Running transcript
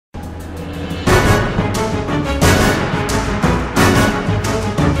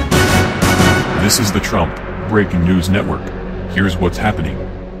This is the Trump Breaking News Network. Here's what's happening.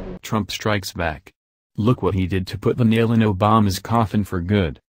 Trump strikes back. Look what he did to put the nail in Obama's coffin for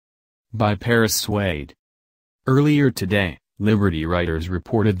good. By Paris Swade. Earlier today, Liberty writers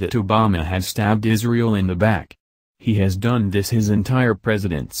reported that Obama had stabbed Israel in the back. He has done this his entire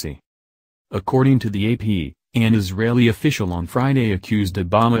presidency. According to the AP, an Israeli official on Friday accused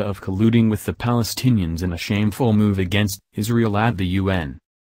Obama of colluding with the Palestinians in a shameful move against Israel at the UN.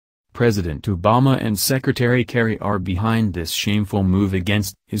 President Obama and Secretary Kerry are behind this shameful move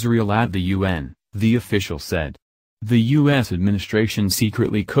against Israel at the UN, the official said. The U.S. administration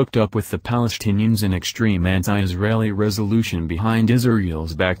secretly cooked up with the Palestinians an extreme anti-Israeli resolution behind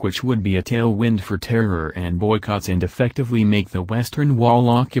Israel's back which would be a tailwind for terror and boycotts and effectively make the Western Wall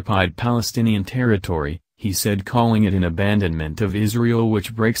occupied Palestinian territory, he said, calling it an abandonment of Israel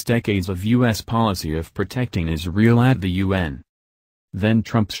which breaks decades of U.S. policy of protecting Israel at the UN. Then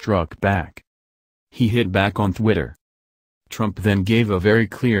Trump struck back. He hit back on Twitter. Trump then gave a very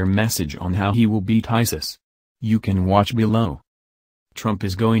clear message on how he will beat ISIS. You can watch below. Trump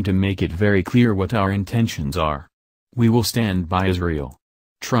is going to make it very clear what our intentions are. We will stand by Israel.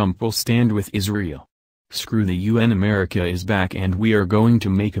 Trump will stand with Israel. Screw the UN. America is back and we are going to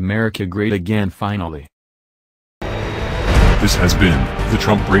make America great again finally. This has been the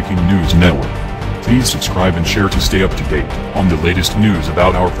Trump Breaking News Network. Please subscribe and share to stay up to date on the latest news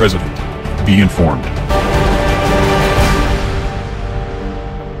about our president. Be informed.